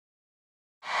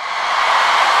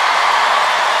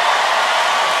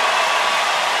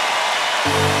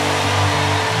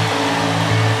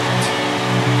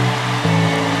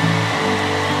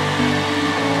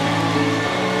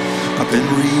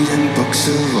books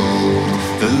of old,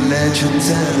 the legends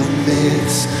and the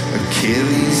myths,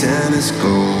 Achilles and his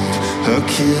gold,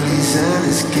 Hercules and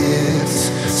his gifts,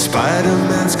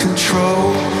 Spider-Man's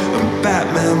control, and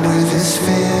Batman with his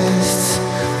fists.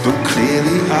 But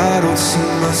clearly I don't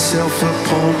see myself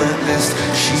upon that list.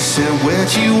 She said,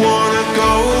 where'd you wanna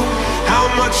go? How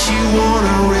much you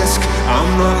wanna risk?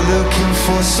 I'm not looking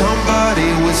for somebody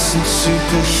with some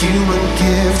superhuman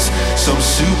gifts, some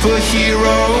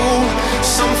superhero,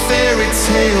 some fairy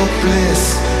tale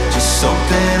bliss. Just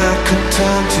something I can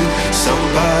turn to,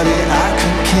 somebody I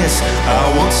can kiss.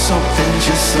 I want something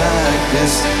just like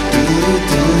this.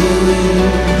 Do-do-do-do,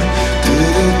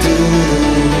 do-do-do-do.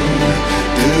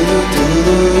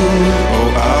 Oh,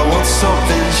 I want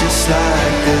something just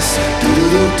like this.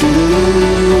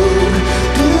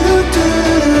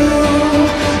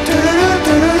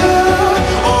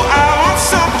 Oh, I want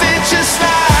something just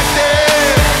like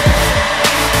this.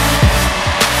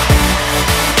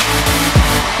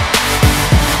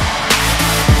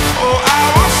 Oh, I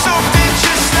want something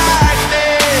just like this.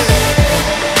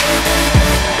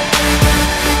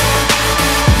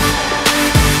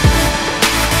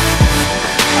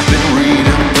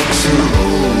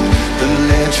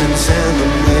 And the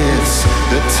myths,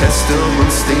 the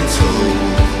testaments they told,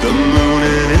 the moon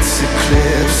and its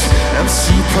eclipse, and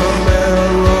Superman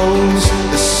arose,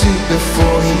 the suit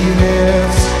before he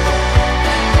lived.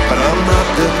 But I'm not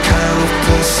the kind of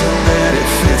person that it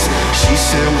fits. She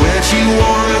said, where'd you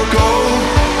wanna go?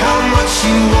 How much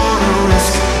you wanna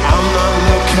risk? I'm not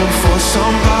looking for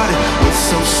somebody with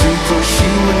some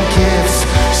superhuman gifts,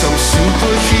 some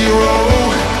superhero,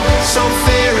 some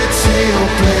fairy tale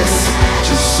bliss.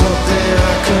 Just something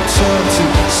I can turn to,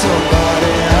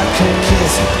 somebody I can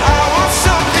kiss. I want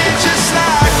something just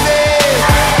like this.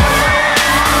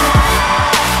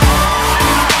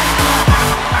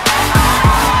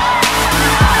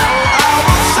 I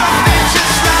want something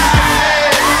just like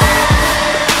this.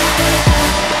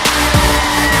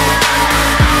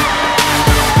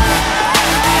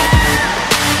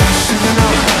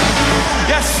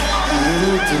 Yes.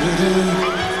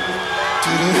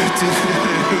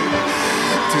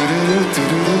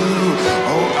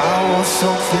 Oh, I want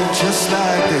something just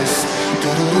like this.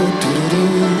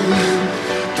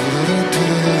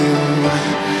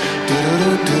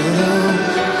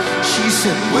 She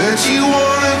said, where'd you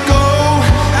wanna go?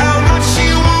 How much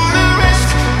you wanna risk?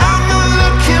 I'm not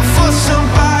looking for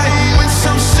somebody with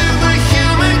some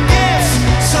superhuman gifts,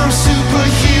 some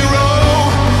superhero,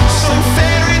 some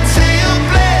fairy tale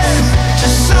bliss.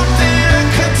 Just something I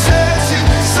can turn to,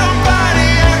 somebody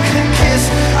I can kiss.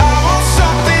 I want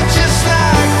something just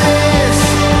like this.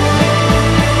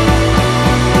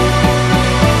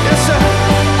 Yes, sir.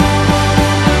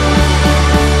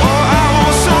 Oh, I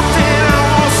want something, I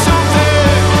want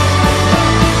something.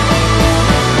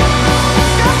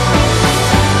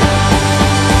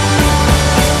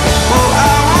 Oh,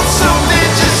 I want something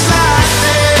just like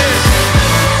this.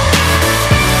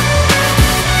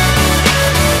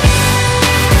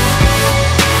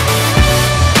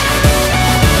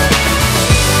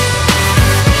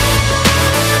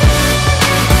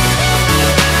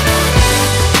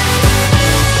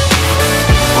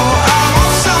 Oh, I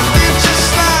want something just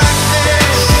like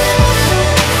this.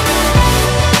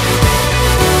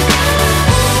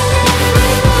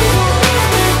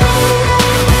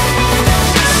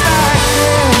 Just like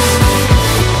this.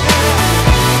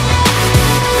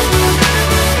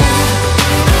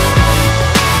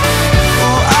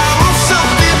 Oh, I want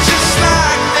something just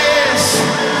like this.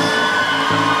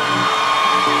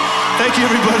 Thank you,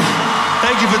 everybody.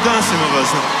 Thank you for dancing with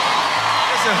us.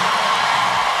 Yes, sir.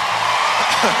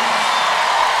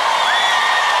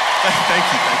 Thank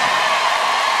you.